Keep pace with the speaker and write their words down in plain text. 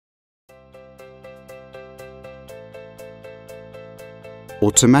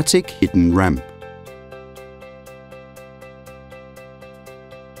automatic hidden ramp.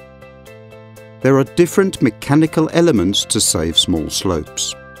 There are different mechanical elements to save small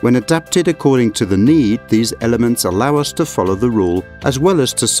slopes. When adapted according to the need, these elements allow us to follow the rule as well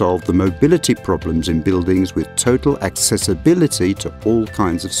as to solve the mobility problems in buildings with total accessibility to all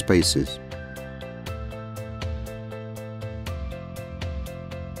kinds of spaces.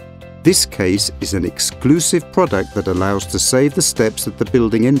 This case is an exclusive product that allows to save the steps at the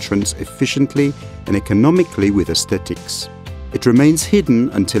building entrance efficiently and economically with aesthetics. It remains hidden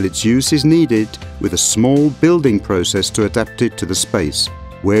until its use is needed with a small building process to adapt it to the space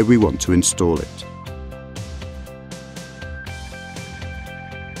where we want to install it.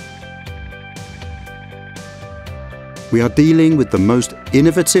 We are dealing with the most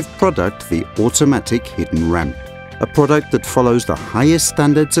innovative product, the automatic hidden ramp, a product that follows the highest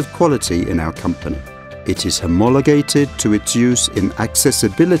standards of quality in our company. It is homologated to its use in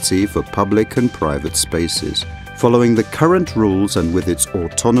accessibility for public and private spaces, following the current rules and with its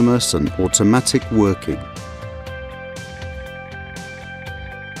autonomous and automatic working.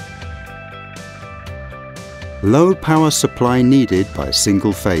 Low power supply needed by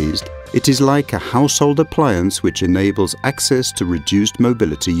single-phased, it is like a household appliance which enables access to reduced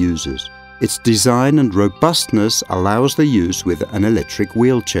mobility users. Its design and robustness allows the use with an electric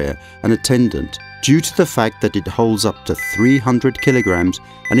wheelchair and attendant, due to the fact that it holds up to 300 kilograms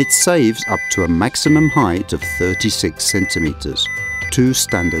and it saves up to a maximum height of 36 centimeters, 2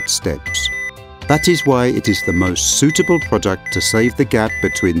 standard steps. That is why it is the most suitable product to save the gap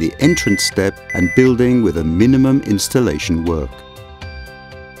between the entrance step and building with a minimum installation work.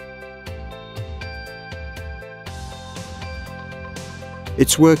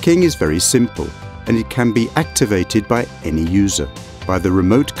 Its working is very simple and it can be activated by any user, by the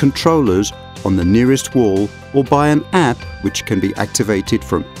remote controllers on the nearest wall or by an app which can be activated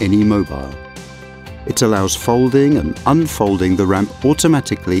from any mobile. It allows folding and unfolding the ramp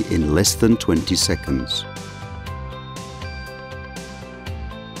automatically in less than 20 seconds.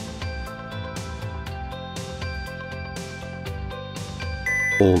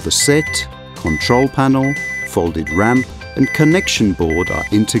 All the set, control panel, folded ramp and connection board are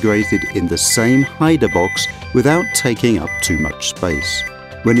integrated in the same hider box without taking up too much space.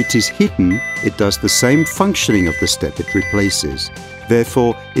 When it is hidden, it does the same functioning of the step it replaces.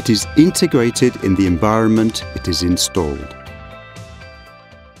 Therefore, it is integrated in the environment it is installed.